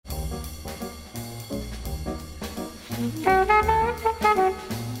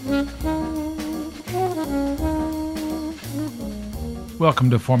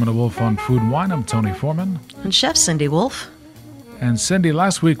Welcome to Foreman and Wolf on Food and Wine. I'm Tony Foreman. And Chef Cindy Wolf. And Cindy,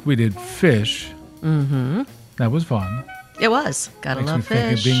 last week we did fish. Mm-hmm. That was fun. It was. Gotta love Makes me think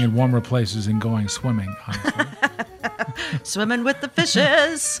fish. of being in warmer places and going swimming, honestly. Swimming with the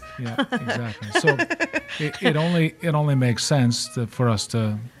fishes. Yeah, exactly. So it only makes sense for us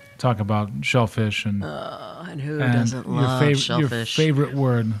to talk about shellfish and Who doesn't love shellfish? Your favorite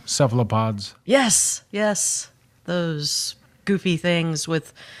word, cephalopods. Yes. Those goofy things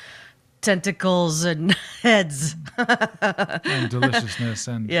with tentacles and heads. And deliciousness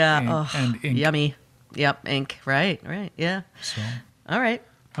and and ink. Yummy. Yep, ink. Right. Yeah. So, all right.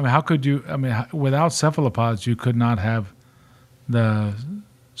 I mean, how could you? I mean, without cephalopods, you could not have the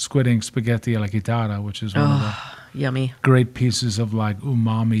squid ink spaghetti alla chitarra, which is one of the yummy great pieces of like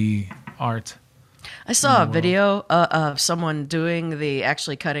umami art. I saw a video of someone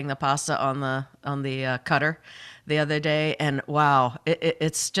actually cutting the pasta on the cutter the other day, and wow,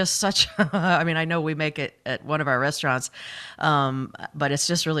 it's just such. I mean, I know we make it at one of our restaurants, but it's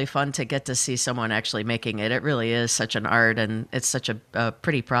just really fun to get to see someone actually making it. It really is such an art, and it's such a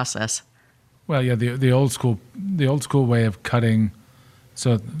pretty process. Well, yeah, the old school way of cutting.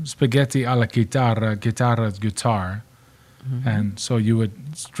 So spaghetti alla chitarra is guitar, mm-hmm. and so you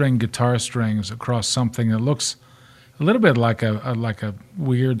would string guitar strings across something that looks a little bit like a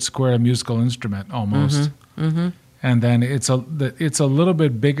weird square musical instrument almost. Mm-hmm. Mm-hmm. And then it's a little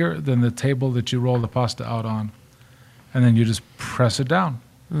bit bigger than the table that you roll the pasta out on, and then you just press it down,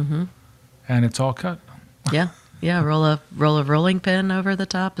 mm-hmm. and it's all cut. Yeah. Roll a rolling pin over the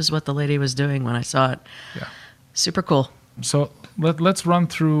top is what the lady was doing when I saw it. Yeah, super cool. So let's run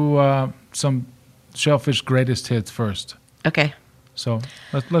through some shellfish greatest hits first. Okay. So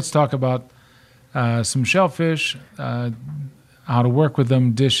let's talk about some shellfish, how to work with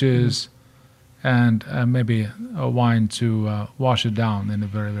them, dishes. Mm-hmm. And maybe a wine to wash it down in a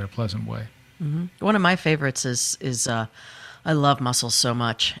very, very pleasant way. Mm-hmm. One of my favorites is I love mussels so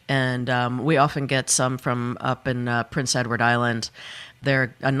much. And we often get some from up in Prince Edward Island.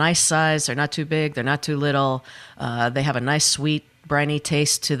 They're a nice size. They're not too big. They're not too little. They have a nice, sweet, briny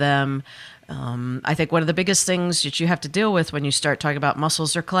taste to them. I think one of the biggest things that you have to deal with when you start talking about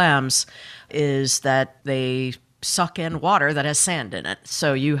mussels or clams is that they suck in water that has sand in it.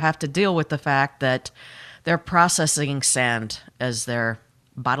 So you have to deal with the fact that they're processing sand as their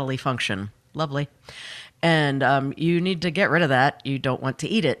bodily function. Lovely. And you need to get rid of that. You don't want to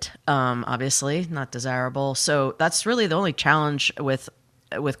eat it, obviously, not desirable. So that's really the only challenge with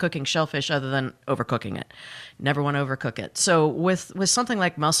cooking shellfish other than overcooking it. Never want to overcook it. So with something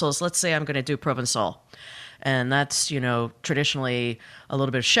like mussels, let's say I'm going to do Provençal. And that's, traditionally a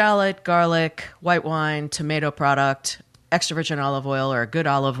little bit of shallot, garlic, white wine, tomato product, extra virgin olive oil or a good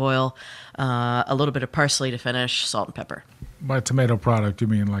olive oil, a little bit of parsley to finish, salt and pepper. By tomato product, you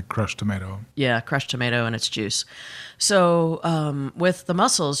mean like crushed tomato? Yeah, crushed tomato and its juice. So with the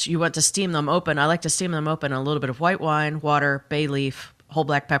mussels, you want to steam them open. I like to steam them open in a little bit of white wine, water, bay leaf, whole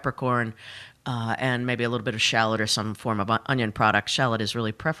black peppercorn, and maybe a little bit of shallot or some form of onion product. Shallot is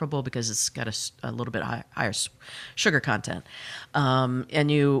really preferable because it's got a little bit higher sugar content.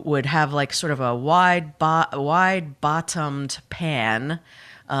 And you would have like sort of a wide bottomed pan,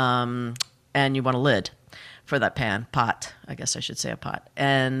 and you want a lid for that pot. I guess I should say a pot.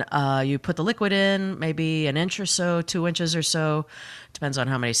 And you put the liquid in, maybe an inch or so, 2 inches or so, depends on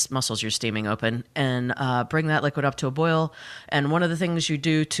how many mussels you're steaming open, and bring that liquid up to a boil. And one of the things you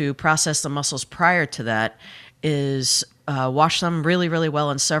do to process the mussels prior to that is wash them really, really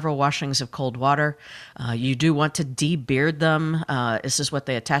well in several washings of cold water. You do want to de-beard them. This is what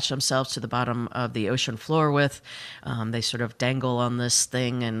they attach themselves to the bottom of the ocean floor with. They sort of dangle on this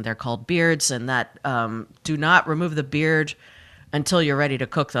thing, and they're called beards. And that do not remove the beard until you're ready to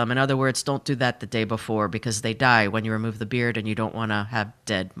cook them. In other words, don't do that the day before because they die when you remove the beard, and you don't want to have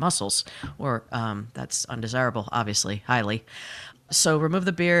dead mussels, or that's undesirable, obviously, highly. So remove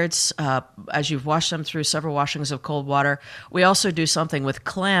the beards as you've washed them through several washings of cold water. We also do something with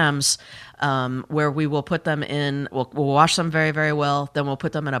clams where we will put them in, we'll wash them very, very well. Then we'll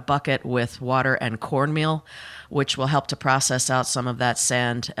put them in a bucket with water and cornmeal, which will help to process out some of that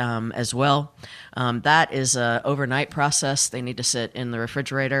sand as well. That is an overnight process. They need to sit in the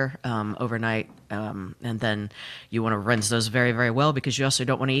refrigerator overnight. And then you want to rinse those very, very well because you also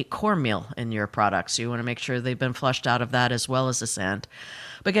don't want to eat cornmeal in your products. You want to make sure they've been flushed out of that as well as the sand.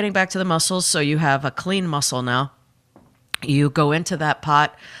 But getting back to the mussels, so you have a clean mussel now. You go into that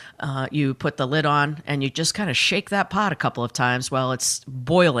pot, you put the lid on, and you just kind of shake that pot a couple of times while it's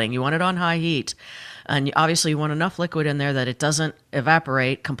boiling. You want it on high heat. And obviously you want enough liquid in there that it doesn't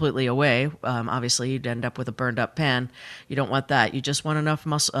evaporate completely away. Obviously you'd end up with a burned up pan. You don't want that. You just want enough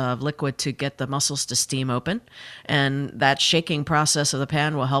liquid to get the mussels to steam open. And that shaking process of the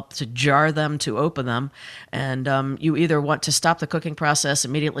pan will help to jar them to open them. And you either want to stop the cooking process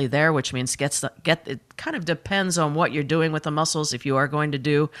immediately there, which means it kind of depends on what you're doing with the mussels. If you are going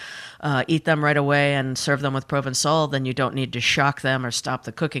to eat them right away and serve them with Provençal, then you don't need to shock them or stop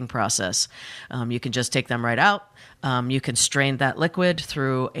the cooking process. You can just take them right out. You can strain that liquid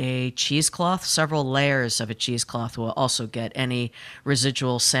through a cheesecloth. Several layers of a cheesecloth will also get any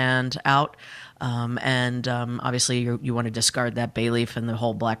residual sand out. Obviously you want to discard that bay leaf and the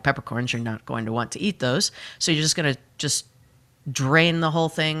whole black peppercorns. You're not going to want to eat those. So you're just going to drain the whole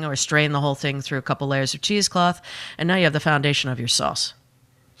thing or strain the whole thing through a couple layers of cheesecloth. And now you have the foundation of your sauce.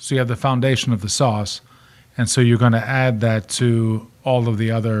 So you have the foundation of the sauce. And so you're going to add that to all of the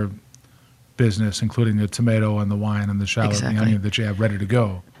other business, including the tomato and the wine and the shallot and the onion that you have ready to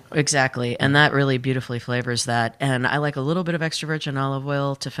go. Exactly. And that really beautifully flavors that. And I like a little bit of extra virgin olive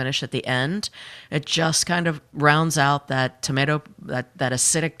oil to finish at the end. It just kind of rounds out that tomato, that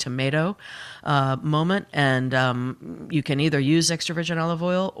acidic tomato moment. And you can either use extra virgin olive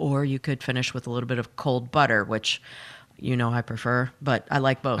oil or you could finish with a little bit of cold butter, which I prefer, but I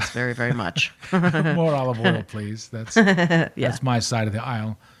like both very, very much. More olive oil, please. That's my side of the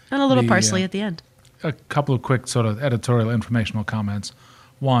aisle. And a little parsley at the end. A couple of quick sort of editorial informational comments.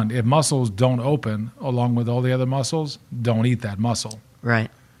 One, if mussels don't open along with all the other mussels, don't eat that mussel. Right.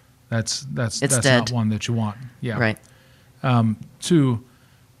 That's dead. not one that you want. Yeah. Right. Two,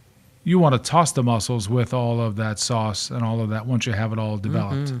 you want to toss the mussels with all of that sauce and all of that once you have it all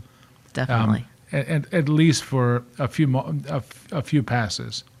developed. Mm-hmm. Definitely. And at least for a few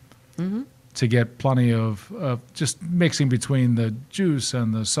passes, to get plenty of just mixing between the juice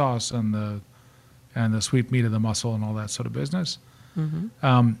and the sauce and the sweet meat of the mussel and all that sort of business.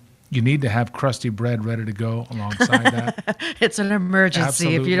 Mm-hmm. You need to have crusty bread ready to go alongside that. It's an emergency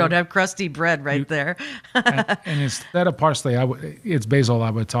Absolutely. if you don't have crusty bread there. and instead of parsley, it's basil I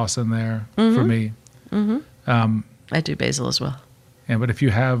would toss in there for me. Mm-hmm. I do basil as well. But if you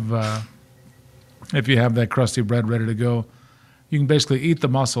have that crusty bread ready to go, you can basically eat the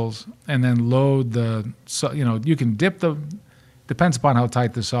mussels and then load you can dip depends upon how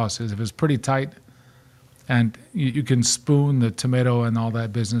tight the sauce is. If it's pretty tight, and you can spoon the tomato and all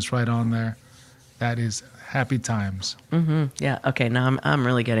that business right on there, that is happy times. Mm-hmm. Yeah. Okay. Now I'm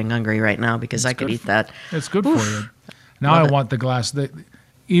really getting hungry right now because I could eat that. It's good for you. Now I want the glass.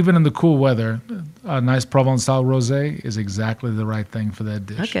 Even in the cool weather, a nice Provence-style rosé is exactly the right thing for that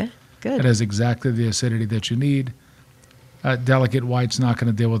dish. Okay. Good. It has exactly the acidity that you need. Delicate white's not going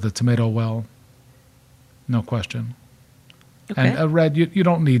to deal with the tomato well. No question. Okay. And a red, you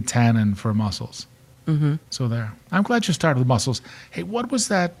don't need tannin for mussels. Mm-hmm. So there. I'm glad you started with mussels. Hey, what was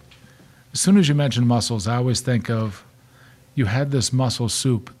that? As soon as you mentioned mussels, I always think of you had this mussel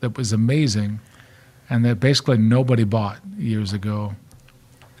soup that was amazing and that basically nobody bought years ago.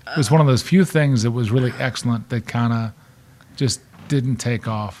 It was one of those few things that was really excellent that kind of just didn't take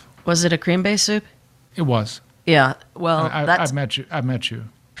off. Was it a cream-based soup? It was. Yeah. Well, I've met you.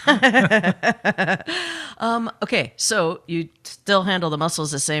 Okay, so you still handle the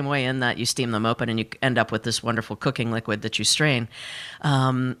mussels the same way in that you steam them open and you end up with this wonderful cooking liquid that you strain.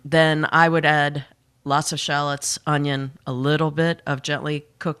 Then I would add lots of shallots, onion, a little bit of gently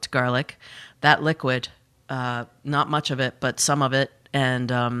cooked garlic, that liquid, not much of it, but some of it,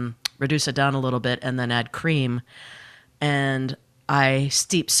 and reduce it down a little bit, and then add cream. And I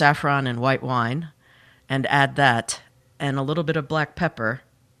steep saffron in white wine and add that and a little bit of black pepper.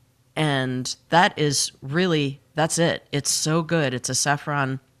 And that's it. It's so good. It's a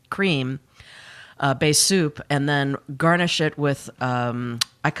saffron cream based soup. And then garnish it with,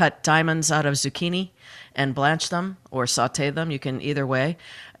 I cut diamonds out of zucchini and blanch them or saute them. You can either way.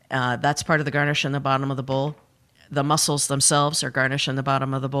 That's part of the garnish in the bottom of the bowl. The mussels themselves are garnished in the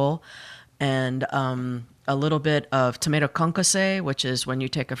bottom of the bowl. And a little bit of tomato concasse, which is when you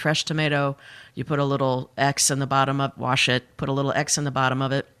take a fresh tomato, you put a little X in the bottom of, wash it, put a little X in the bottom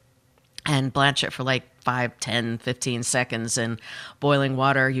of it, and blanch it for like 5, 10, 15 seconds in boiling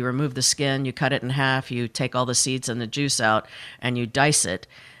water. You remove the skin, you cut it in half, you take all the seeds and the juice out, and you dice it.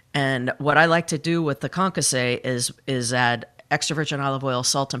 And what I like to do with the concasse is add extra virgin olive oil,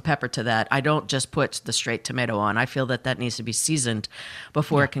 salt, and pepper to that. I don't just put the straight tomato on. I feel that needs to be seasoned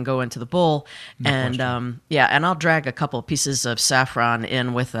before it can go into the bowl. And I'll drag a couple pieces of saffron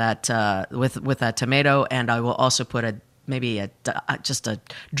in with that with that tomato, and I will also put a just a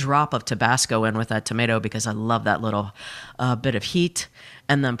drop of Tabasco in with that tomato because I love that little bit of heat,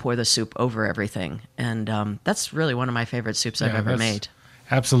 and then pour the soup over everything. And that's really one of my favorite soups I've ever made.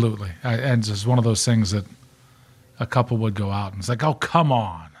 Absolutely. And it's one of those things that a couple would go out and it's like, oh, come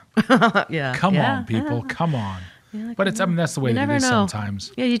on. Yeah. Come on, people. Come on. Yeah, but that's the way that it is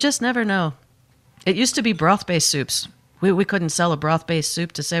sometimes. Yeah, you just never know. It used to be broth-based soups. We couldn't sell a broth-based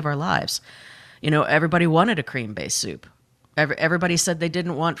soup to save our lives. Everybody wanted a cream-based soup. Everybody said they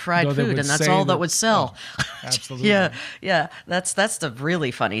didn't want fried food, and that's all that would sell. Oh, absolutely. Yeah. That's the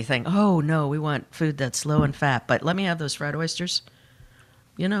really funny thing. Oh, no, we want food that's low in fat, but let me have those fried oysters.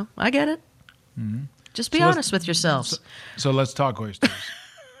 I get it. Mm-hmm. Just be honest with yourselves. So let's talk oysters.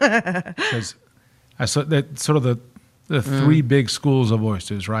 Because I saw that sort of the three big schools of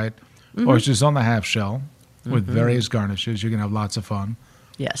oysters, right? Mm-hmm. Oysters on the half shell with various garnishes. You can have lots of fun.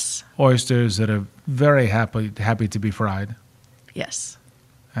 Yes. Oysters that are very happy to be fried. Yes.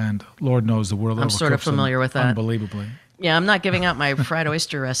 And Lord knows the world. I'm sort of familiar with that. Unbelievably. Yeah, I'm not giving out my fried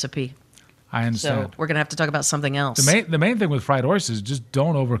oyster recipe. I understand. So we're going to have to talk about something else. The main thing with fried oysters is just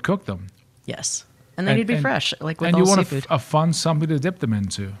don't overcook them. Yes. And they need to be fresh, like with and all you want seafood. a fun something to dip them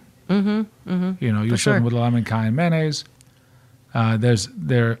into. You serve them with lemon cayenne mayonnaise.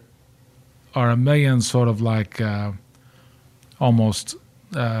 There are a million sort of like almost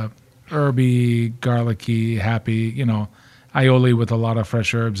herby, garlicky, happy, aioli with a lot of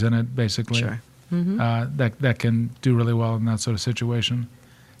fresh herbs in it, basically. Sure. That can do really well in that sort of situation.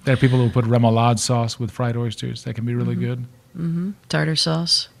 There are people who put remoulade sauce with fried oysters. That can be really good. Tartar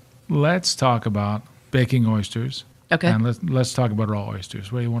sauce. Let's talk about baking oysters. Okay. And let's talk about raw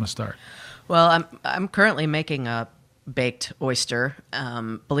oysters. Where do you want to start? Well, I'm currently making a baked oyster.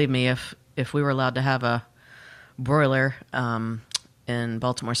 Believe me, if we were allowed to have a broiler in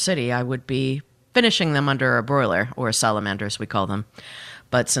Baltimore City, I would be finishing them under a broiler, or a salamander as we call them.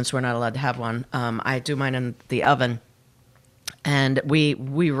 But since we're not allowed to have one, I do mine in the oven. And we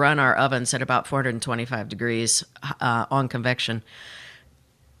run our ovens at about 425 degrees on convection.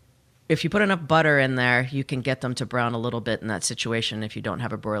 If you put enough butter in there, you can get them to brown a little bit in that situation if you don't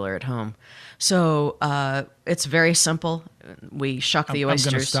have a broiler at home. So it's very simple. We shuck the oysters.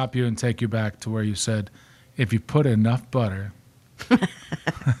 I'm going to stop you and take you back to where you said, if you put enough butter.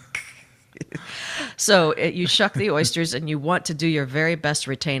 So you shuck the oysters, and you want to do your very best to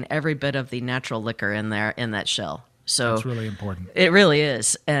retain every bit of the natural liquor in there in that shell. So that's really important. It really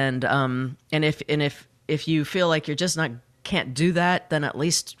is. And if you feel like you're just can't do that, then at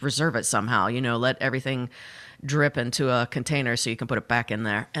least reserve it somehow. Let everything drip into a container so you can put it back in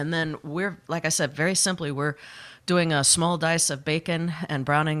there. And then like I said, very simply, we're doing a small dice of bacon and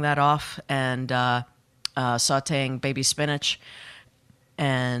browning that off, and sautéing baby spinach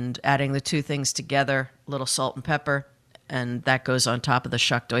and adding the two things together, a little salt and pepper, and that goes on top of the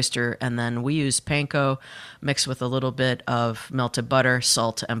shucked oyster. And then we use panko mixed with a little bit of melted butter,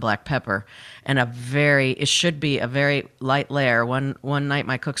 salt, and black pepper. And it should be a very light layer. One night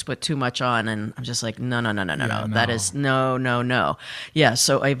my cooks put too much on, and I'm just like, no. That is no. Yeah,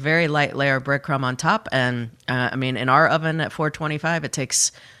 so a very light layer of breadcrumb on top. And in our oven at 425, it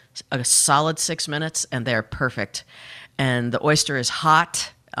takes a solid 6 minutes, and they're perfect. And the oyster is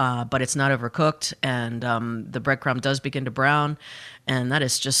hot, but it's not overcooked, and the breadcrumb does begin to brown, and that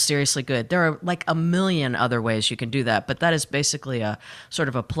is just seriously good. There are like a million other ways you can do that, but that is basically a sort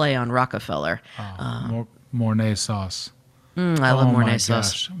of a play on Rockefeller. Mornay sauce. I love Mornay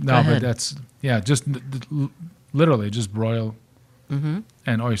sauce. No, but that's, just literally just broil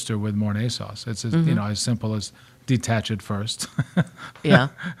an oyster with Mornay sauce. It's as simple as detach it first. Yeah.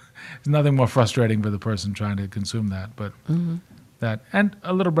 There's nothing more frustrating for the person trying to consume that, but that, and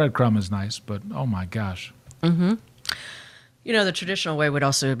a little breadcrumb is nice, but oh my gosh. The traditional way would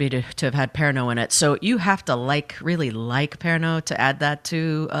also be to have had Pernod in it. So you have to really like Pernod to add that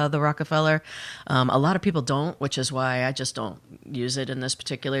to the Rockefeller. A lot of people don't, which is why I just don't use it in this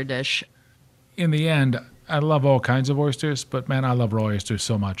particular dish. In the end, I love all kinds of oysters, but man, I love raw oysters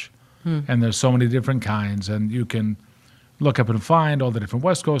so much. And there's so many different kinds, and you can look up and find all the different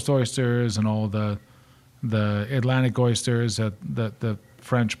West Coast oysters and all the Atlantic oysters at the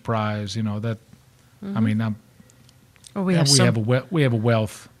French prize. We have a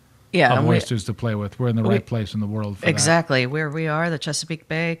wealth of oysters to play with. We're in the right place in the world for exactly. Where we are, the Chesapeake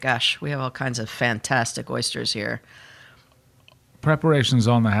Bay, gosh, we have all kinds of fantastic oysters here. Preparations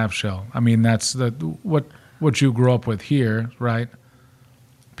on the half shell. That's what you grew up with here, right?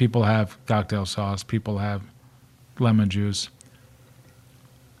 People have cocktail sauce. People have lemon juice.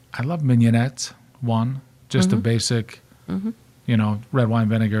 I love mignonette. Just a basic, red wine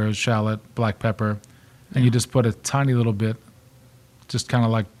vinegar, shallot, black pepper, and you just put a tiny little bit, just kind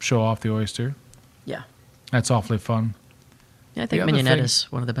of like show off the oyster. Yeah. That's awfully fun. Yeah, I think mignonette is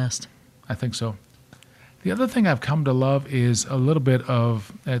one of the best. I think so. The other thing I've come to love is a little bit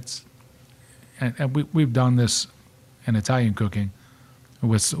of and we've done this in Italian cooking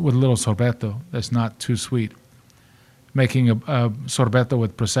with a little sorbetto that's not too sweet. Making a sorbetto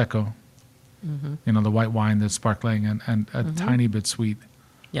with prosecco, the white wine that's sparkling and a tiny bit sweet.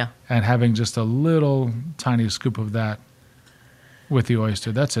 Yeah. And having just a little tiny scoop of that with the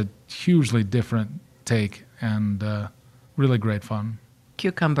oyster. That's a hugely different take and really great fun.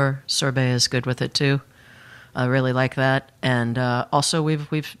 Cucumber sorbet is good with it too. I really like that. And also we've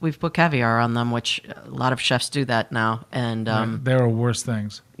put caviar on them, which a lot of chefs do that now. And there are worse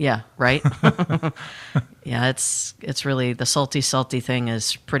things. Yeah, right? Yeah, it's really, the salty thing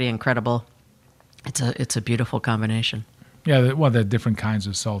is pretty incredible. It's a beautiful combination. Yeah, there are different kinds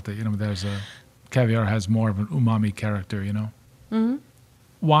of salty. There's caviar has more of an umami character, Mm-hmm.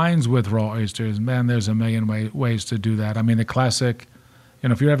 Wines with raw oysters, man, there's a million ways to do that. I mean, the classic,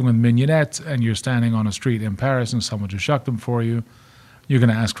 if you're having with mignonette and you're standing on a street in Paris and someone just shucked them for you, you're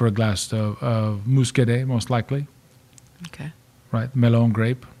going to ask for a glass of muscadet, most likely. Okay. Right, melon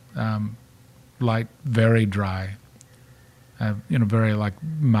grape, light, very dry, very like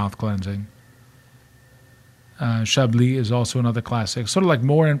mouth cleansing. Chablis is also another classic. Sort of like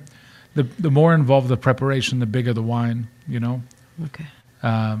the more involved the preparation, the bigger the wine, Okay.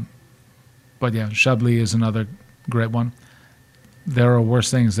 But yeah, Chablis is another great one. There are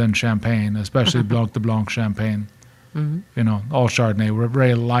worse things than champagne, especially Blanc de Blanc champagne. Mm-hmm. All Chardonnay. We're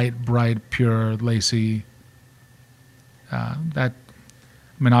very light, bright, pure, lacy.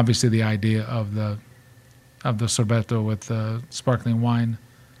 Obviously the idea of the sorbetto with the sparkling wine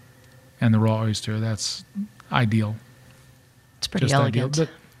and the raw oyster, that's ideal. It's pretty just elegant. Ideal.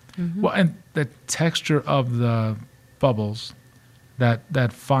 But, well, and the texture of the bubbles,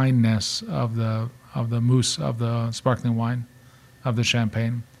 that fineness of the mousse of the sparkling wine, of the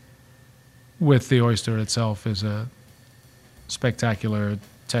champagne, with the oyster itself is a spectacular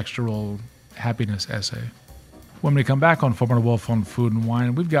textural happiness essay. When we come back on Formula Wolf on Food and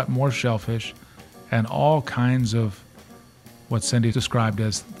Wine, we've got more shellfish and all kinds of what Cindy described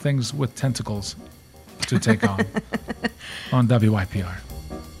as things with tentacles to take on WYPR.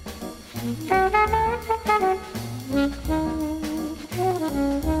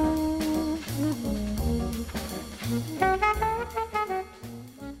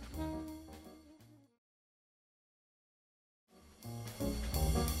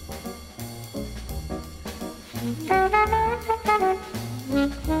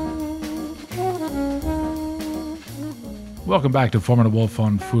 Welcome back to Foreman and Wolf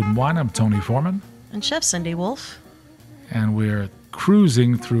on Food and Wine. I'm Tony Foreman. And Chef Cindy Wolf. And we're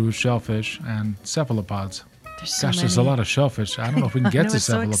cruising through shellfish and cephalopods. There's a lot of shellfish. I don't know if we can get to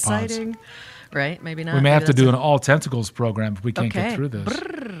cephalopods. So exciting. Right? Maybe not. We may have to do an all tentacles program if we can't get through this.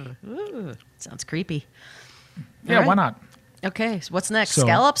 Ooh, sounds creepy. Yeah, right. Why not? Okay, so what's next?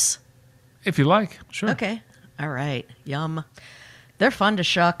 Scallops? If you like, sure. Okay. All right. Yum. They're fun to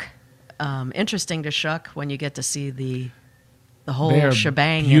shuck. Interesting to shuck when you get to see the whole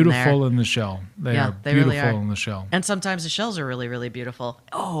shebang in there. Beautiful in the shell. They are beautiful in the shell. And sometimes the shells are really, really beautiful.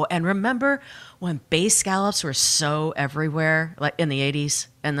 Oh, and remember when bay scallops were so everywhere, like in the 80s,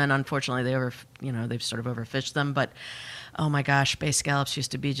 and then unfortunately they've sort of overfished them. But oh my gosh, bay scallops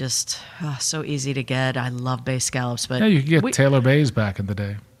used to be just so easy to get. I love bay scallops, but you could get Taylor Bays back in the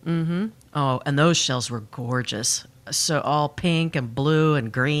day. Mm-hmm. Oh, and those shells were gorgeous. So all pink and blue and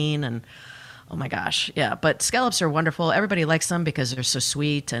green and. Oh my gosh, yeah. But scallops are wonderful. Everybody likes them because they're so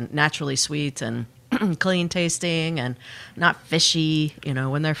sweet and naturally sweet and clean tasting and not fishy.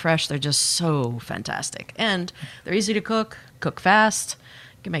 When they're fresh, they're just so fantastic. And they're easy to cook fast.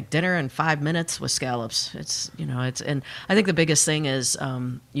 You can make dinner in 5 minutes with scallops. And I think the biggest thing is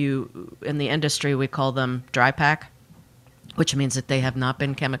in the industry, we call them dry pack, which means that they have not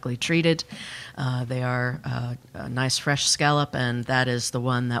been chemically treated. They are a nice fresh scallop, and that is the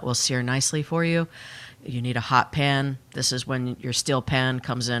one that will sear nicely for you. You need a hot pan. This is when your steel pan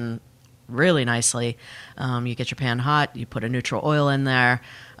comes in really nicely. You get your pan hot, you put a neutral oil in there.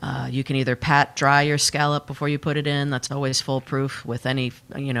 You can either pat dry your scallop before you put it in. That's always foolproof with any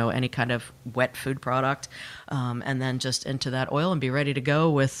kind of wet food product. And then just into that oil and be ready to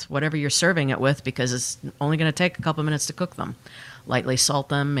go with whatever you're serving it with, because it's only going to take a couple minutes to cook them. Lightly salt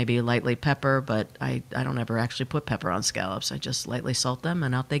them, maybe lightly pepper, but I don't ever actually put pepper on scallops. I just lightly salt them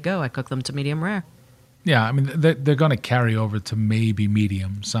and out they go. I cook them to medium rare. Yeah, I mean, they're going to carry over to maybe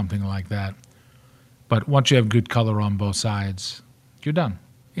medium, something like that. But once you have good color on both sides, you're done.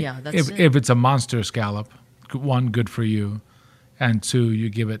 Yeah, that's If it's a monster scallop, one, good for you, and two, you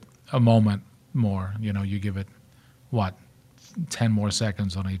give it a moment more. You give it, what, 10 more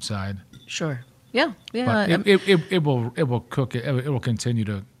seconds on each side. sure. Yeah, yeah. But it will cook. It will continue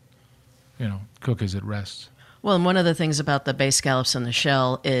to, cook as it rests. Well, and one of the things about the bay scallops in the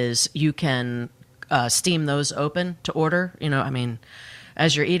shell is you can steam those open to order.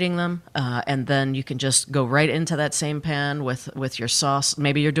 As you're eating them, and then you can just go right into that same pan with your sauce.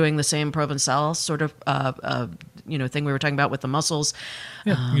 Maybe you're doing the same Provençal sort of thing we were talking about with the mussels.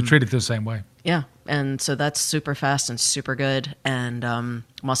 Yeah, you treat it the same way. Yeah, and so that's super fast and super good. And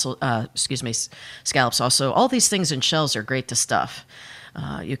scallops also. All these things in shells are great to stuff.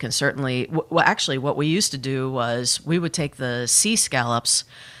 You can certainly. Well, actually, what we used to do was we would take the sea scallops,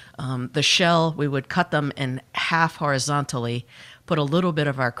 the shell. We would cut them in half horizontally. Put a little bit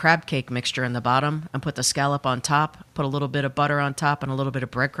of our crab cake mixture in the bottom and put the scallop on top, put a little bit of butter on top and a little bit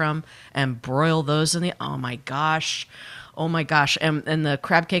of breadcrumb and broil those in the, oh my gosh. And the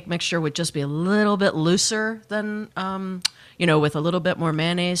crab cake mixture would just be a little bit looser than, with a little bit more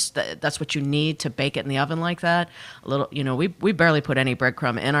mayonnaise. That's what you need to bake it in the oven like that. A little, we barely put any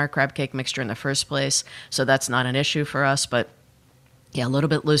breadcrumb in our crab cake mixture in the first place. So that's not an issue for us, but yeah, a little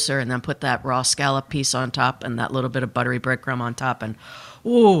bit looser, and then put that raw scallop piece on top and that little bit of buttery breadcrumb on top, and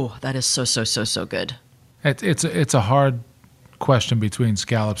that is so, so, so, so good. It's a hard question between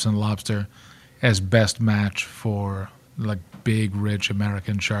scallops and lobster as best match for like big, rich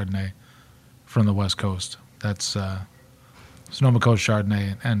American Chardonnay from the West Coast. That's Sonoma Coast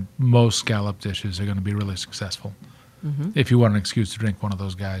Chardonnay, and most scallop dishes are going to be really successful if you want an excuse to drink one of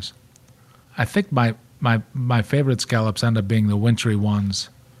those guys. I think my favorite scallops end up being the wintry ones,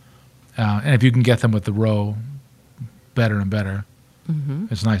 and if you can get them with the roe, better and better.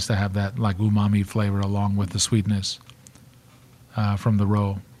 It's nice to have that like umami flavor along with the sweetness from the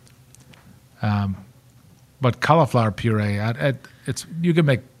roe. But cauliflower puree, you can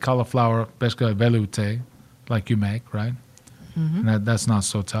make cauliflower basically velouté, like you make, right? And that's not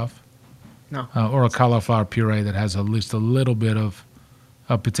so tough. No. Or a cauliflower puree that has at least a little bit of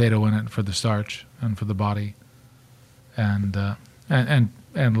potato in it for the starch and for the body, and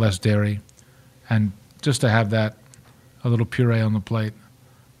less dairy, and just to have that, a little puree on the plate,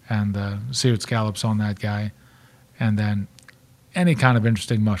 and seared scallops on that guy, and then any kind of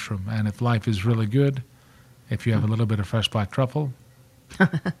interesting mushroom. And if life is really good, if you have a little bit of fresh black truffle,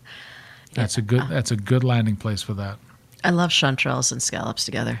 that's a good landing place for that. I love chanterelles and scallops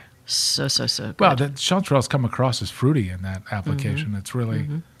together. So, so, so good. Well, the chanterelles come across as fruity in that application. It's really,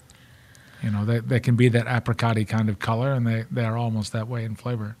 they can be that apricot-y kind of color, and they are almost that way in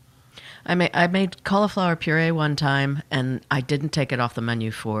flavor. I made cauliflower puree one time, and I didn't take it off the menu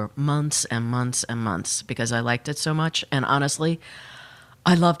for months and months and months because I liked it so much. And honestly,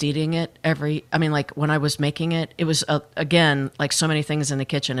 I loved eating it when I was making it, it was, again, like so many things in the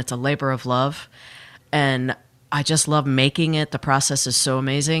kitchen, it's a labor of love. And I just love making it. The process is so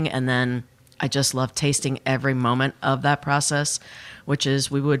amazing. And then I just love tasting every moment of that process, which is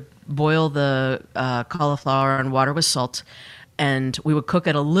we would boil the cauliflower in water with salt, and we would cook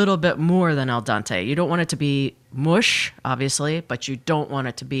it a little bit more than al dente. You don't want it to be mush, obviously, but you don't want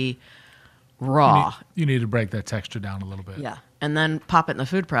it to be raw. You need to break that texture down a little bit. Yeah. And then pop it in the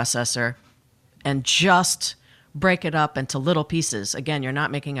food processor and just break it up into little pieces. Again, you're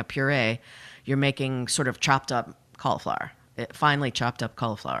not making a puree. You're making sort of chopped up cauliflower, finely chopped up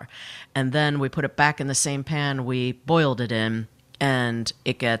cauliflower. And then we put it back in the same pan we boiled it in, and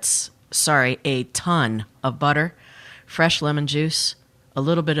it gets, a ton of butter, fresh lemon juice, a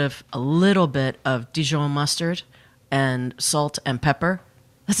little bit of Dijon mustard, and salt and pepper.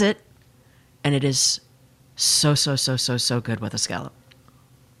 That's it. And it is so, so, so, so, so good with a scallop.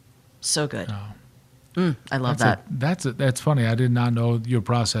 So good. I love that. That's funny. I did not know your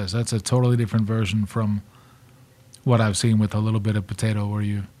process. That's a totally different version from what I've seen with a little bit of potato,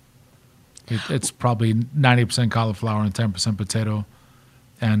 where it's probably 90% cauliflower and 10% potato,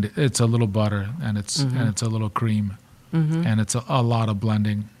 and it's a little butter, and it's a little cream, and it's a lot of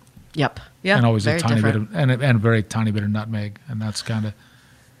blending. Yep. Yeah. And always a tiny different. bit of and a very tiny bit of nutmeg, and that's kind of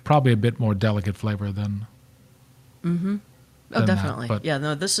probably a bit more delicate flavor than. Oh, definitely. Yeah,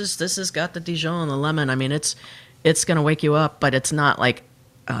 no, this has got the Dijon and the lemon. I mean, it's going to wake you up, but it's not like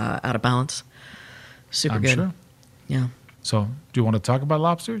out of balance. Super I'm good. Sure. Yeah. So, do you want to talk about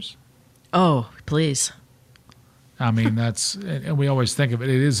lobsters? Oh, please. I mean, and we always think of it.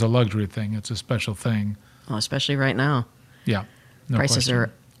 It is a luxury thing. It's a special thing. Oh, especially right now. Yeah. No Prices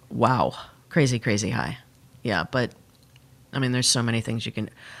question. are, crazy, crazy high. Yeah, but I mean, there's so many things you can.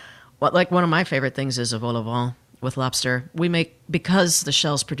 Like one of my favorite things is a vol au vent, with lobster. We make, because the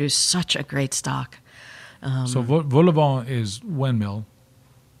shells produce such a great stock. So vol au vent is windmill,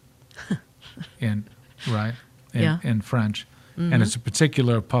 in French, and it's a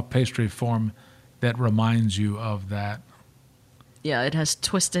particular puff pastry form that reminds you of that. Yeah, it has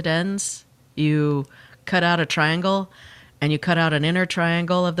twisted ends. You cut out a triangle, and you cut out an inner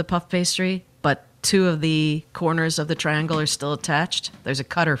triangle of the puff pastry, but two of the corners of the triangle are still attached. There's a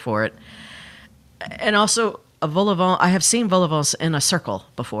cutter for it. And also, a vol au vent, I have seen vol au vents in a circle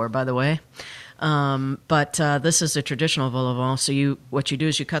before, by the way. But this is a traditional vol au vent. So what you do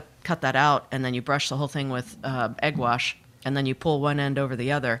is you cut that out, and then you brush the whole thing with egg wash, and then you pull one end over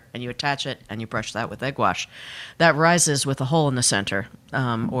the other, and you attach it, and you brush that with egg wash. That rises with a hole in the center,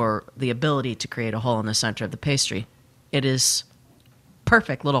 or the ability to create a hole in the center of the pastry. It is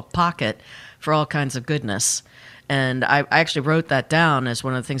perfect little pocket for all kinds of goodness. And I actually wrote that down as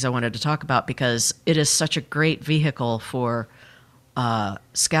one of the things I wanted to talk about, because it is such a great vehicle for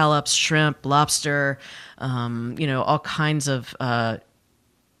scallops, shrimp, lobster, all kinds of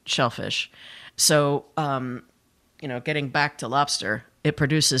shellfish. So, getting back to lobster, it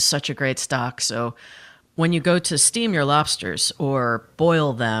produces such a great stock. So when you go to steam your lobsters or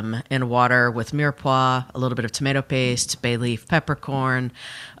boil them in water with mirepoix, a little bit of tomato paste, bay leaf, peppercorn,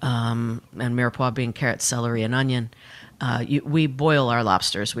 and mirepoix being carrot, celery, and onion, we boil our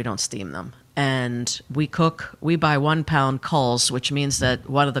lobsters. We don't steam them. And we buy 1 pound culls, which means that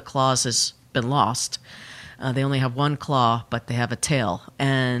one of the claws has been lost. They only have one claw, but they have a tail.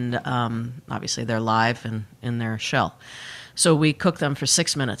 And obviously they're live and in their shell. So we cook them for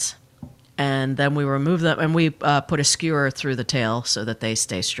 6 minutes. And then we remove them, and we put a skewer through the tail so that they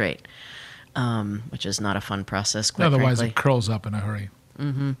stay straight, which is not a fun process, quite Otherwise, frankly. it curls up in a hurry.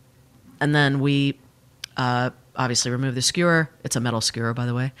 Mm-hmm. And then we obviously remove the skewer. It's a metal skewer, by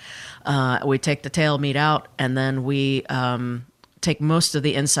the way. We take the tail meat out, and then we take most of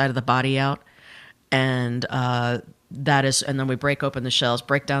the inside of the body out, and and then we break open the shells,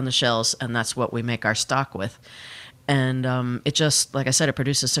 break down the shells, and that's what we make our stock with. And it just, like I said, it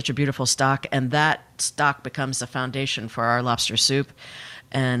produces such a beautiful stock, and that stock becomes the foundation for our lobster soup,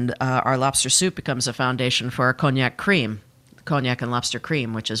 and our lobster soup becomes a foundation for our cognac cream, cognac and lobster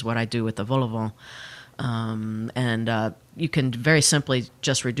cream, which is what I do with the vol au vent. You can very simply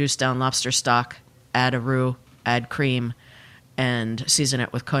just reduce down lobster stock, add a roux, add cream, and season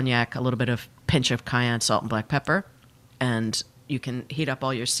it with cognac, a little bit of pinch of cayenne, salt, and black pepper. And you can heat up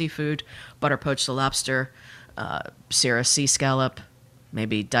all your seafood, butter poach the lobster, sear a sea scallop,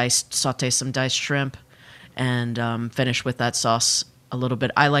 maybe saute some diced shrimp, and finish with that sauce a little bit.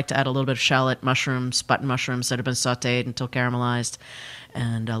 I like to add a little bit of shallot, mushrooms, button mushrooms that have been sauteed until caramelized,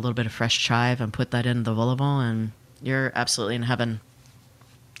 and a little bit of fresh chive, and put that in the vol au vent, and you're absolutely in heaven.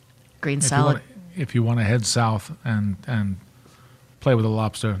 Green salad. If you want to head south and play with a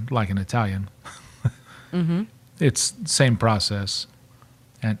lobster like an Italian, Mm-hmm. it's the same process,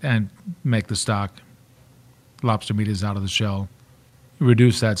 and make the stock. Lobster meat is out of the shell. You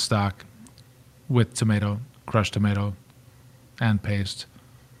reduce that stock with tomato, crushed tomato, and paste,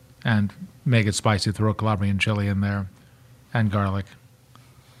 and make it spicy. Throw Calabrian chili in there, and garlic,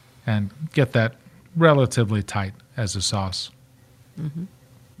 and get that relatively tight as a sauce. Mm-hmm.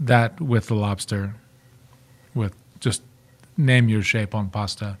 That with the lobster, with just name your shape on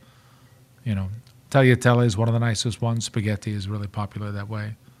pasta. Tagliatelle is one of the nicest ones. Spaghetti is really popular that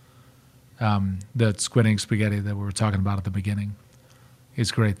way. The squid ink spaghetti that we were talking about at the beginning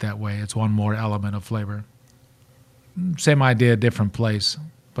is great that way. It's one more element of flavor. Same idea, different place,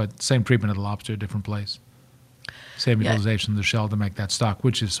 but same treatment of the lobster, different place. Same utilization of the shell to make that stock,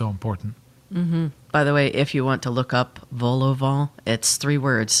 which is so important. Mm-hmm. By the way, if you want to look up vol au vent, it's 3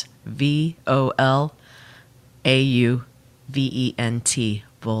 words: VOLAUVENT,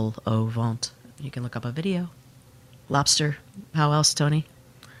 vol au vent. You can look up a video. Lobster. How else, Tony?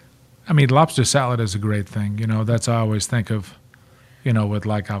 I mean, lobster salad is a great thing. That's I always think of, with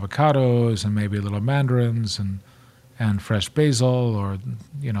like avocados and maybe little mandarins and fresh basil, or,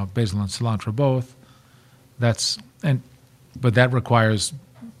 basil and cilantro both. But that requires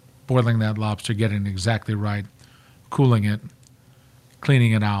boiling that lobster, getting it exactly right, cooling it,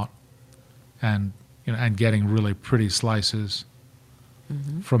 cleaning it out, and getting really pretty slices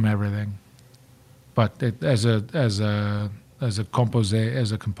from everything. But as a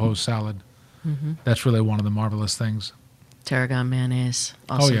composed salad, that's really one of the marvelous things. Tarragon mayonnaise,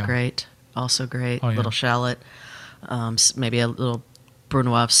 great. Also great. Little shallot, maybe a little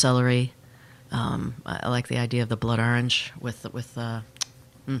brunoise of celery. I like the idea of the blood orange with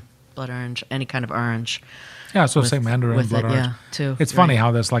blood orange, any kind of orange. Yeah, so say mandarin, blood orange. Yeah, too. It's funny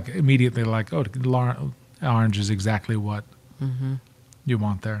how that's like immediately like, oh, orange is exactly what you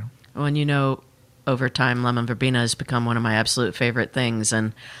want there. Well, and over time, lemon verbena has become one of my absolute favorite things,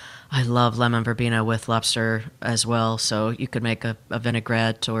 and I love lemon verbena with lobster as well. So you could make a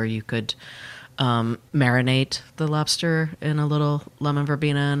vinaigrette, or you could marinate the lobster in a little lemon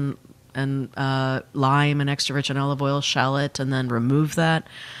verbena and lime and extra virgin olive oil, shallot, and then remove that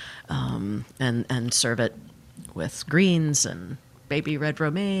and serve it with greens and baby red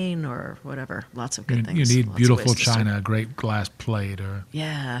romaine or whatever. Lots of good things. You need Lots of beautiful ways to serve. china, a great glass plate, or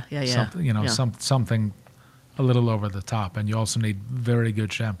something a little over the top. And you also need very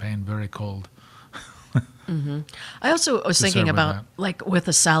good champagne, very cold. I also was thinking about, like, with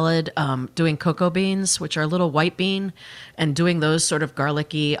a salad, doing cocoa beans, which are a little white bean, and doing those sort of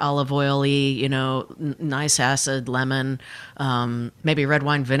garlicky, olive oily, nice acid, lemon, maybe red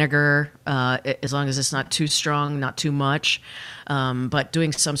wine vinegar, as long as it's not too strong, not too much. But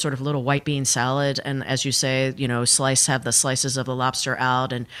doing some sort of little white bean salad, and as you say, have the slices of the lobster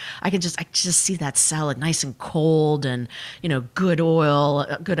out, and I just see that salad nice and cold, and good oil,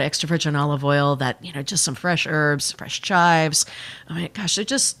 good extra virgin olive oil, that just some fresh herbs, fresh chives. I mean, gosh,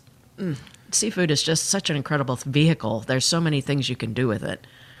 seafood is just such an incredible vehicle. There's so many things you can do with it.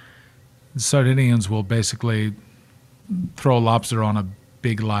 The Sardinians will basically throw lobster on a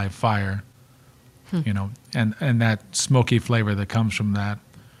big live fire. And that smoky flavor that comes from that,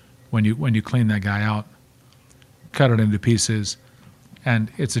 when you clean that guy out, cut it into pieces,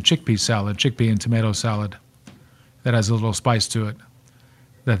 and it's a chickpea and tomato salad that has a little spice to it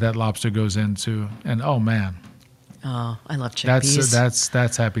that lobster goes into, and oh man, I love chickpeas.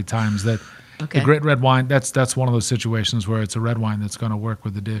 That's happy times. That Okay. the great red wine. That's one of those situations where it's a red wine that's going to work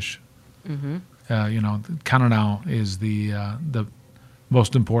with the dish. Mm-hmm. Canonau is the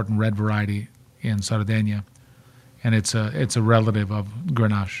most important red variety in Sardinia, and it's a relative of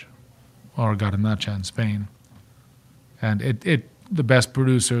Grenache or Garnacha in Spain. And the best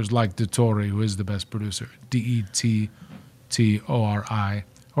producers, like De Torre, who is the best producer, Dettori,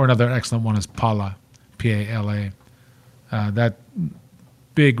 or another excellent one is Pala, Pala. That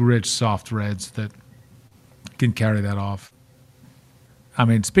big, rich, soft reds that can carry that off. I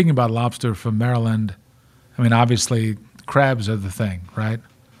mean, speaking about lobster from Maryland, I mean, obviously crabs are the thing, right?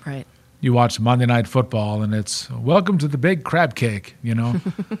 Right. You watch Monday Night Football, and it's welcome to the big crab cake,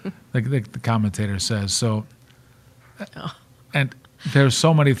 like the commentator says. So, and there's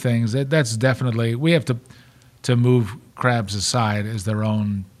so many things that's definitely, we have to move crabs aside as their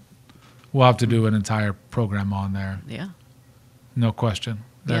own. We'll have to do an entire program on there. Yeah. No question.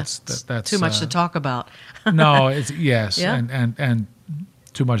 That's too much to talk about. No, it's yes, Yeah. and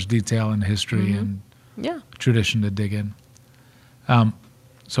too much detail and history and tradition to dig in.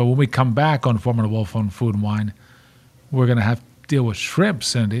 So when we come back on Foreman and Wolf on Food and Wine, we're going to have to deal with shrimp,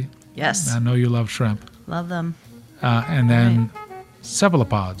 Cindy. Yes. I know you love shrimp. Love them. And then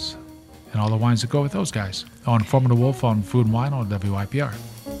cephalopods and all the wines that go with those guys on Foreman and Wolf on Food and Wine on WIPR.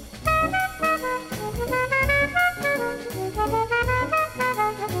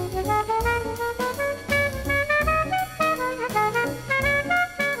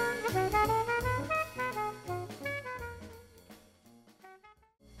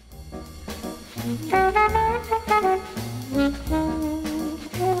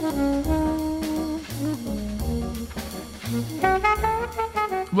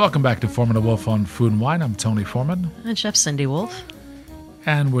 Welcome back to Foreman and Wolf on Food and Wine. I'm Tony Foreman. And Chef Cindy Wolf.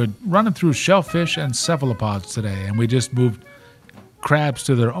 And we're running through shellfish and cephalopods today. And we just moved crabs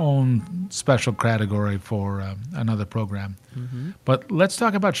to their own special category for another program. Mm-hmm. But let's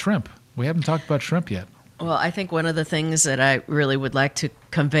talk about shrimp. We haven't talked about shrimp yet. Well, I think one of the things that I really would like to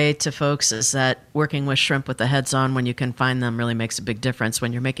convey to folks is that working with shrimp with the heads on when you can find them really makes a big difference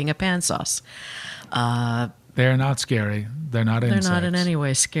when you're making a pan sauce. They're not scary. They're not insects. They're not in any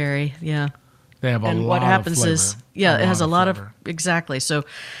way scary. Yeah. They have a lot of flavor. And what happens is, it has a lot of, exactly. So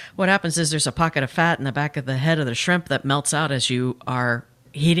what happens is there's a pocket of fat in the back of the head of the shrimp that melts out as you are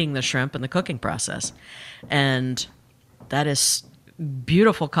heating the shrimp in the cooking process. And that is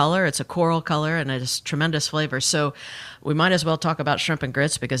beautiful color. It's a coral color, and it is tremendous flavor. So we might as well talk about shrimp and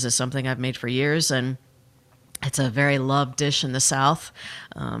grits because it's something I've made for years, and it's a very loved dish in the South.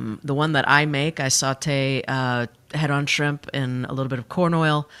 The one that I make, I saute head-on shrimp in a little bit of corn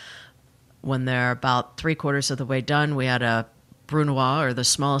oil. When they're about 3/4 of the way done, we add a brunoise, or the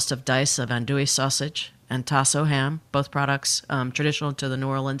smallest of dice of andouille sausage, and tasso ham, both products traditional to the New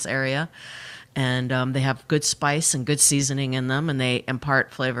Orleans area. And they have good spice and good seasoning in them, and they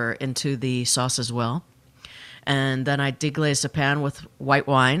impart flavor into the sauce as well. And then I deglaze the pan with white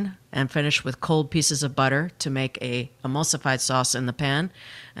wine and finish with cold pieces of butter to make a emulsified sauce in the pan,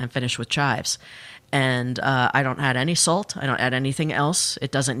 and finish with chives. And I don't add any salt. I don't add anything else.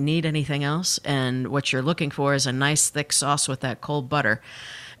 It doesn't need anything else. And what you're looking for is a nice thick sauce with that cold butter.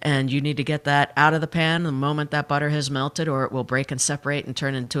 And you need to get that out of the pan the moment that butter has melted, or it will break and separate and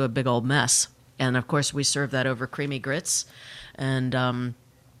turn into a big old mess. And of course, we serve that over creamy grits. And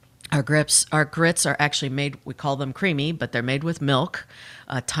our grits are actually made, we call them creamy, but they're made with milk,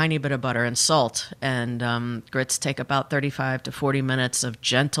 a tiny bit of butter, and salt. And grits take about 35 to 40 minutes of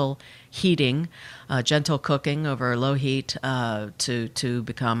gentle heating, gentle cooking over low heat to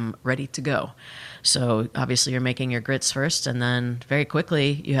become ready to go. So obviously you're making your grits first, and then very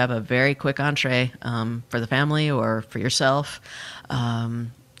quickly you have a very quick entree for the family or for yourself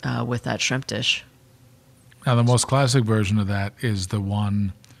with that shrimp dish. Now, the most classic version of that is the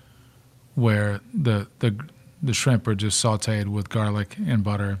one where the shrimp are just sautéed with garlic and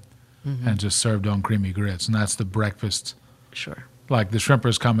butter and just served on creamy grits, and that's the breakfast. Sure. Like the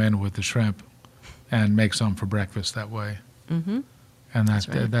shrimpers come in with the shrimp and make some for breakfast that way. Mm-hmm. And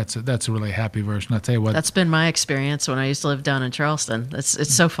that's a really happy version. I'll tell you what. That's been my experience when I used to live down in Charleston.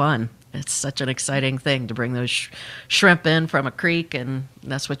 It's so fun. It's such an exciting thing to bring those shrimp in from a creek, and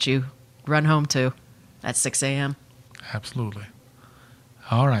that's what you run home to at 6 a.m. Absolutely.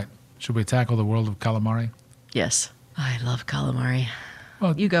 All right. Should we tackle the world of calamari? Yes. I love calamari.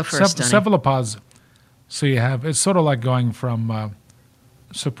 Well, You go first, Tony. cephalopods. So you have, it's sort of like going from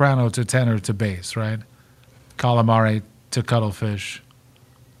soprano to tenor to bass, right? Calamari to cuttlefish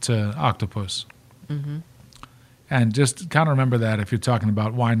to octopus. Mm-hmm. And just kind of remember that if you're talking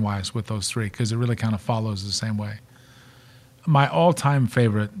about wine-wise with those three, because it really kind of follows the same way. My all-time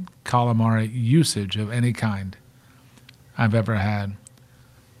favorite calamari usage of any kind I've ever had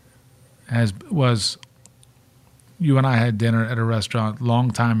was you and I had dinner at a restaurant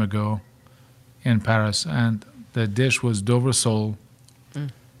long time ago in Paris, and the dish was Dover sole,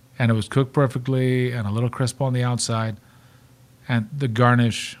 and it was cooked perfectly and a little crisp on the outside, and the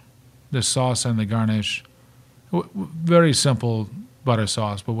garnish, the sauce and the garnish, very simple butter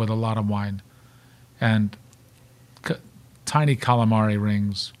sauce, but with a lot of wine, and tiny calamari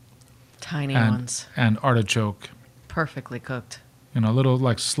rings. Tiny ones. And artichoke. Perfectly cooked. Little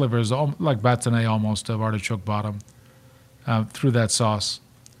like slivers, like bâtonnet almost of artichoke bottom, through that sauce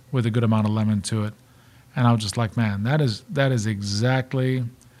with a good amount of lemon to it. And I was just like, man, that is exactly...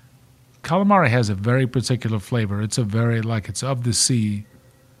 Calamari has a very particular flavor. It's it's of the sea.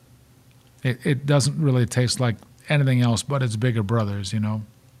 It doesn't really taste like anything else but its bigger brothers,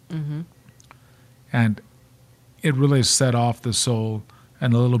 Mm-hmm. And it really set off the sole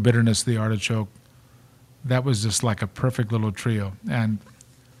and the little bitterness of the artichoke. That was just like a perfect little trio. And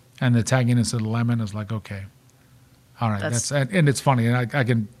the tanginess of the lemon is like, okay. All right, and it's funny, and I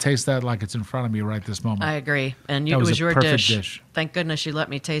can taste that like it's in front of me right this moment. I agree, and it was your dish. Thank goodness you let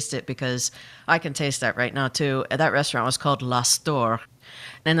me taste it, because I can taste that right now too. That restaurant was called La Store,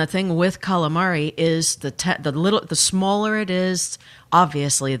 and the thing with calamari is the smaller it is,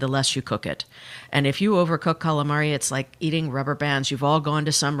 obviously, the less you cook it. And if you overcook calamari, it's like eating rubber bands. You've all gone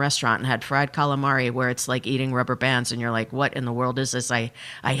to some restaurant and had fried calamari where it's like eating rubber bands, and you're like, "What in the world is this? I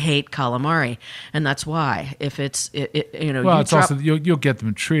hate calamari." And that's why. If also you'll get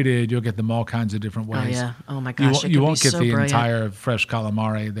them treated. You'll get them all kinds of different ways. Oh yeah. Oh my gosh. You won't get the brilliant. entire fresh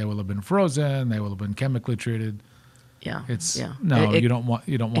calamari. They will have been frozen. They will have been chemically treated. Yeah, you don't want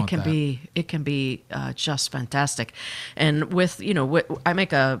that. It can be just fantastic, and I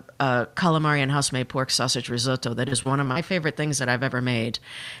make a calamari and house-made pork sausage risotto that is one of my favorite things that I've ever made,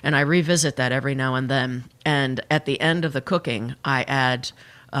 and I revisit that every now and then. And at the end of the cooking, I add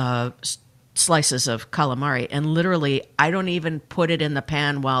slices of calamari, and literally, I don't even put it in the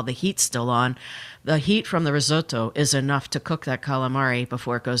pan while the heat's still on. The heat from the risotto is enough to cook that calamari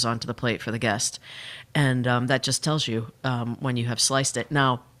before it goes onto the plate for the guest. And that just tells you when you have sliced it.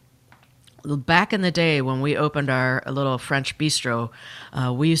 Now, back in the day when we opened our little French bistro,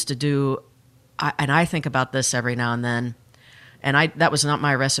 we used to do, and I think about this every now and then, and that was not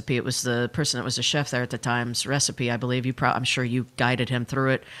my recipe. It was the person that was the chef there at the time's recipe. I believe I'm sure you guided him through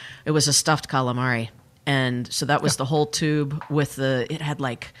it. It was a stuffed calamari. And so that was the whole tube it had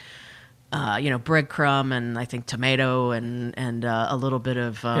like... breadcrumb and I think tomato and a little bit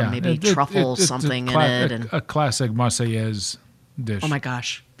of maybe truffle something in it. And a classic Marseillaise dish. Oh my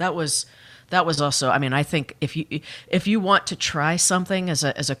gosh, that was also. I mean, I think if you want to try something as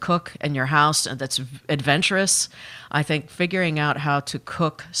a cook in your house that's adventurous, I think figuring out how to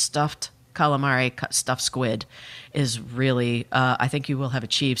cook stuffed calamari stuffed squid is really, I think you will have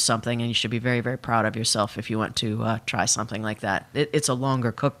achieved something, and you should be very, very proud of yourself if you want to try something like that. It's a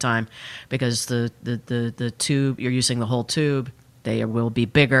longer cook time because the tube, you're using the whole tube. They will be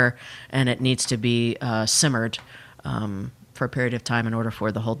bigger, and it needs to be simmered for a period of time in order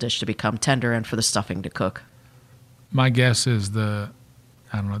for the whole dish to become tender and for the stuffing to cook. My guess is I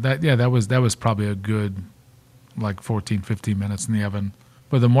don't know, that was probably a good like 14, 15 minutes in the oven.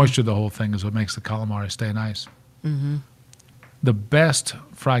 But the moisture of the whole thing is what makes the calamari stay nice. Mm-hmm. The best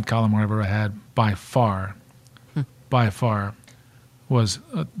fried calamari I've ever had by far, was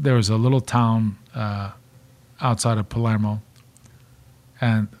there was a little town outside of Palermo,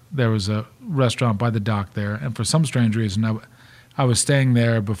 and there was a restaurant by the dock there. And for some strange reason, I was staying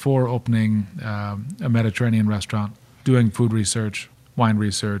there before opening a Mediterranean restaurant, doing food research, wine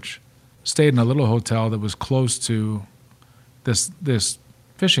research, stayed in a little hotel that was close to this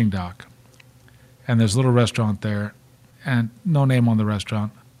fishing dock. And there's a little restaurant there, and no name on the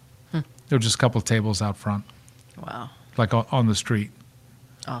restaurant. There were just a couple tables out front. Wow. Like on the street.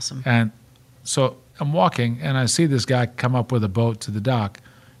 Awesome. And so I'm walking, and I see this guy come up with a boat to the dock,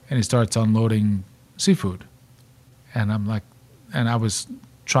 and he starts unloading seafood. And I'm like, and I was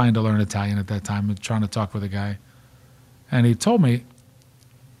trying to learn Italian at that time and trying to talk with a guy. And he told me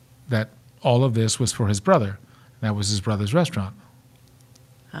that all of this was for his brother. That was his brother's restaurant.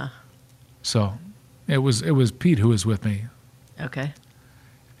 Huh. So it was Pete who was with me. Okay.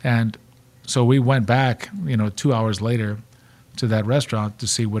 And so we went back, 2 hours later to that restaurant to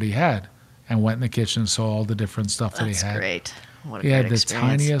see what he had, and went in the kitchen and saw all the different stuff that he had. That's great. What a he great had the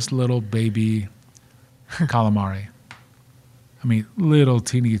experience. tiniest little baby calamari. I mean, little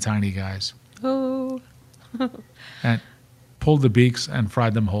teeny tiny guys. Oh. And pulled the beaks and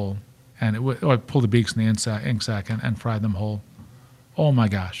fried them whole. Or pulled the beaks in the ink sac and fried them whole. Oh my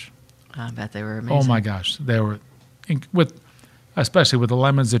gosh. I bet they were amazing. Oh my gosh. They were, especially with the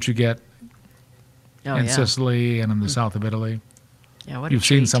lemons that you get in Sicily and in the south of Italy. Yeah, what a You've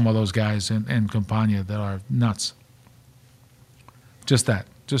treat. seen some of those guys in Campania that are nuts. Just that.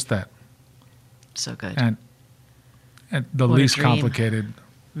 So good. And the What a least dream. complicated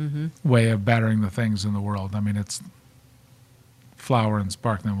way of battering the things in the world. I mean, it's flour and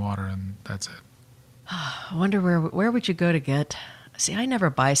sparkling water, and that's it. I wonder where would you go to get... See, I never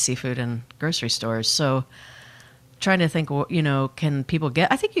buy seafood in grocery stores, so trying to think, can people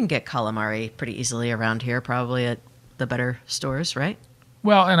get... I think you can get calamari pretty easily around here, probably at the better stores, right?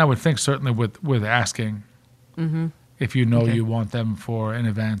 Well, and I would think certainly with asking, if you know you want them for an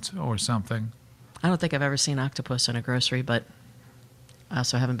event or something. I don't think I've ever seen octopus in a grocery, but I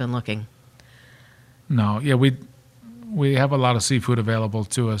also haven't been looking. No, yeah, we have a lot of seafood available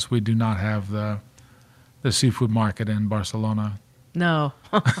to us. We do not have the seafood market in Barcelona. No.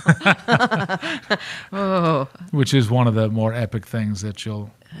 Oh. Which is one of the more epic things that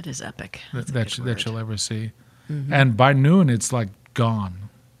you'll That is epic. that you'll ever see. And by noon, it's like gone.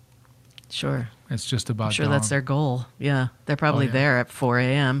 Sure. It's just about I'm sure gone. that's their goal. Yeah. They're probably yeah. there at 4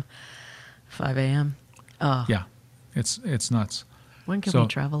 a.m., 5 a.m. Oh. Yeah, it's nuts. When can So- we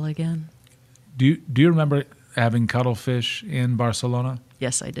travel again? Do you remember having cuttlefish in Barcelona?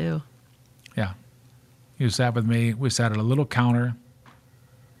 Yes, I do. Yeah. You sat with me. We sat at a little counter,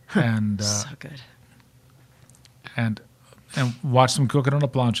 and So good. and watched them cook it on a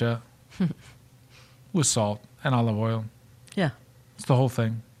plancha with salt and olive oil. Yeah. It's the whole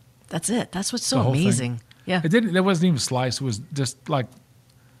thing. That's it. That's what's so The whole thing. amazing. Yeah. It wasn't even sliced. It was just like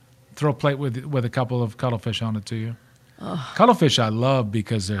throw a plate with a couple of cuttlefish on it to you. Cuttlefish I love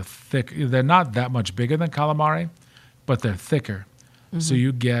because they're thick. They're not that much bigger than calamari, but they're thicker. So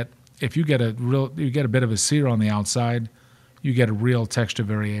you get a bit of a sear on the outside, you get a real texture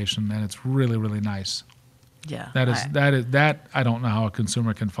variation, and it's really, really nice. Yeah. That I don't know how a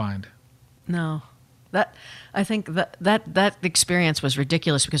consumer can find. No. I think that experience was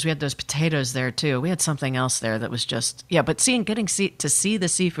ridiculous because we had those potatoes there too. We had something else there that was just but getting to see the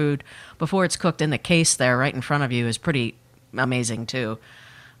seafood before it's cooked in the case there right in front of you is pretty amazing too.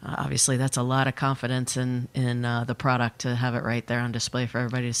 Obviously, that's a lot of confidence in the product to have it right there on display for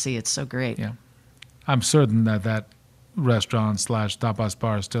everybody to see. It's so great. Yeah, I'm certain that restaurant / tapas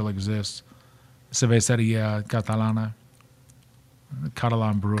bar still exists. Cerveceria Catalana.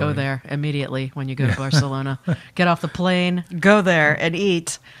 Catalan brewery. Go there immediately when you go to Barcelona. Get off the plane, go there and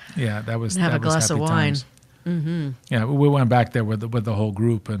eat. Yeah, that was And have that a was glass of happy wine. times. Mm-hmm. Yeah, we went back there with the whole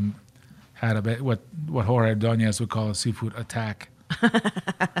group and had a bit what Jorge Ordonez would call a seafood attack.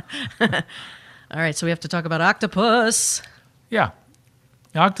 All right, so we have to talk about octopus. Yeah,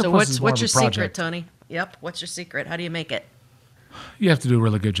 octopus So is more what's of your a project. secret, Tony? Yep. What's your secret? How do you make it? You have to do a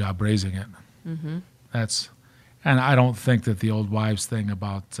really good job braising it. Mm-hmm. And I don't think that the old wives thing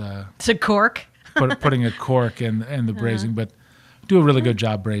about To cork? putting a cork in the braising, but do a really good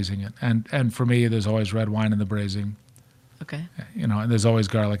job braising it. And for me, there's always red wine in the braising. Okay. And there's always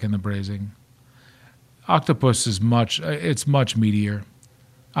garlic in the braising. Octopus is much meatier.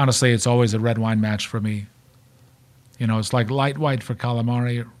 Honestly, it's always a red wine match for me. It's like light white for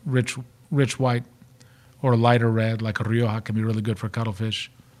calamari, rich white, or lighter red, like a Rioja can be really good for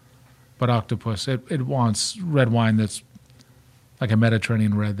cuttlefish. But octopus, it wants red wine that's like a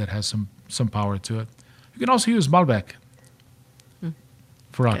Mediterranean red that has some power to it. You can also use Malbec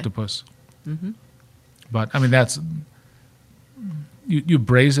for octopus. Mm-hmm. But, that's... You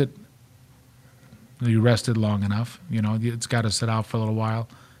braise it, you rest it long enough. It's got to sit out for a little while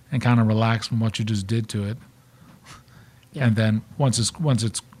and kind of relax from what you just did to it. Yeah. And then once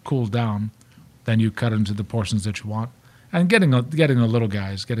it's cooled down, then you cut into the portions that you want. And getting the little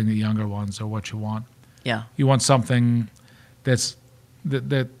guys, getting the younger ones are what you want. Yeah. You want something that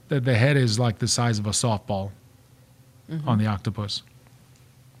the head is like the size of a softball on the octopus.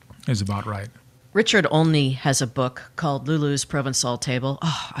 Is about right. Richard Olney has a book called Lulu's Provençal Table.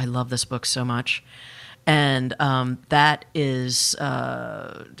 Oh, I love this book so much. And that is,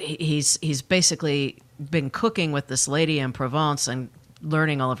 he's basically been cooking with this lady in Provence and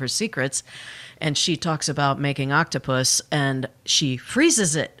learning all of her secrets. And she talks about making octopus, and she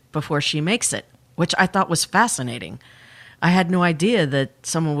freezes it before she makes it, which I thought was fascinating. I had no idea that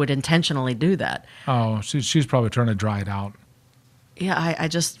someone would intentionally do that. Oh, she's probably trying to dry it out. Yeah, I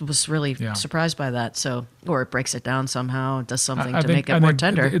just was really surprised by that. So, or it breaks it down somehow, does something to make it more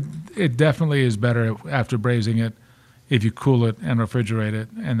tender. It definitely is better after braising it if you cool it and refrigerate it,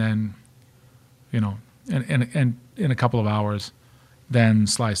 and then, and in a couple of hours, then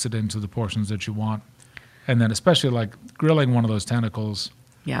slice it into the portions that you want, and then especially like grilling one of those tentacles.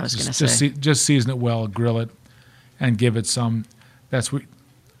 Yeah, I was going to say just season it well, grill it, and give it some. I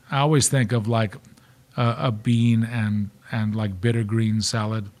always think of like a bean and like bitter green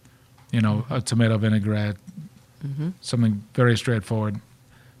salad, a tomato vinaigrette, something very straightforward.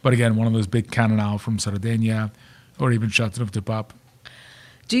 But again, one of those big canonau from Sardinia, or even Châteauneuf du Pape.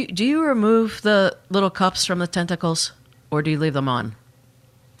 Do you remove the little cups from the tentacles, or do you leave them on?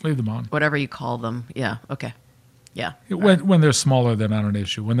 Leave them on. Whatever you call them. Yeah. Okay. Yeah. When they're smaller, they're not an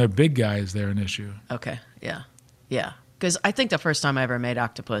issue. When they're big guys, they're an issue. Okay. Yeah. Yeah. Because I think the first time I ever made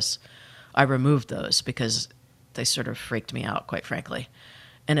octopus, I removed those because they sort of freaked me out, quite frankly.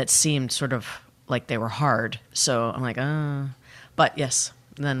 And it seemed sort of like they were hard. So I'm like, But yes,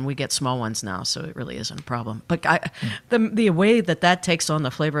 then we get small ones now, so it really isn't a problem. But the way that takes on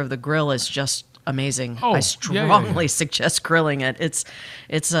the flavor of the grill is just amazing. I strongly suggest grilling it. It's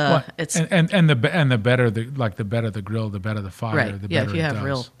and the better the grill, the better the fire. Right. The better if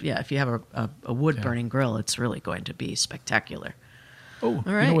you have a wood burning grill, it's really going to be spectacular. Oh,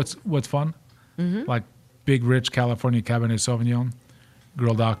 all right. You know what's fun? Mm-hmm. Like big, rich California Cabernet Sauvignon,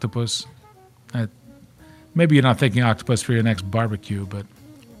 grilled octopus. Maybe you're not thinking octopus for your next barbecue, but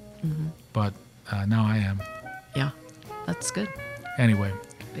now I am. Yeah, that's good. Anyway,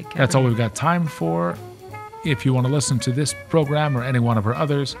 that's all we've got time for. If you want to listen to this program or any one of our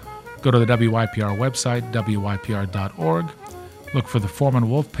others, go to the WYPR website, wypr.org. Look for the Foreman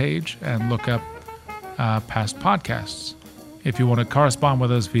Wolf page and look up past podcasts. If you want to correspond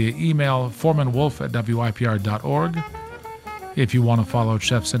with us via email, foremanwolf@wypr.org. If you want to follow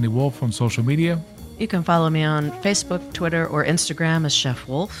Chef Cindy Wolf on social media, you can follow me on Facebook, Twitter, or Instagram as Chef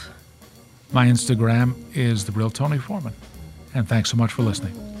Wolf. My Instagram is The Real Tony Foreman. And thanks so much for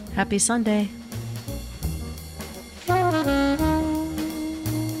listening. Happy Sunday.